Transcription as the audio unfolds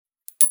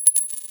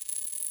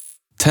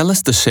Tell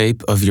us the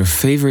shape of your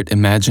favorite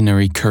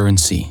imaginary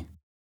currency.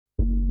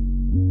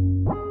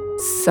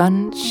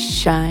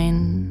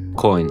 Sunshine.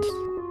 Coins.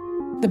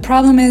 The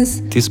problem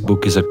is, this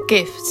book is a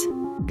gift.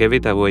 Gave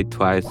it away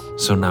twice.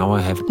 So now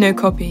I have No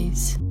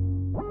copies.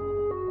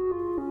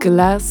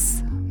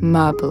 Glass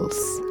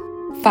marbles.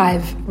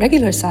 5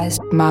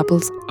 regular-sized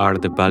Marbles. Are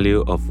the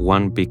value of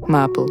one big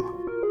Marble.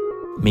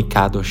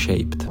 Mikado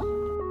shaped.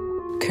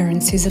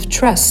 currencies of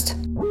trust.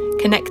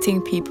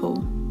 Connecting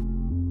people.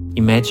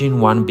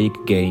 Imagine one big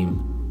game.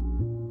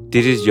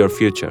 This is your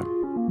future.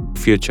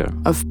 Future.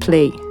 Of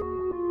play.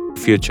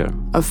 Future.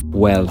 Of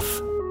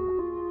Wealth.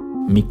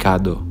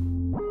 Mikado.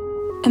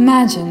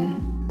 Imagine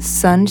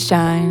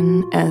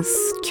sunshine as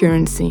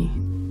currency.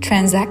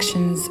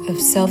 transactions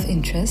of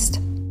self-interest.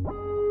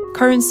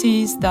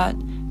 Currencies that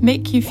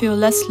make you feel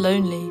less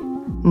lonely.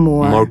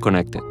 More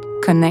connected.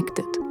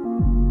 Connected.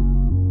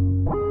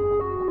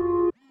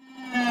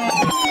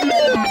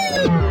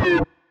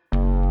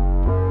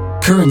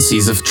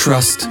 Currencies of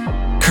trust,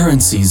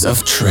 currencies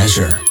of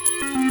treasure.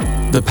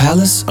 The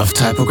Palace of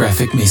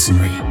Typographic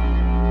Masonry.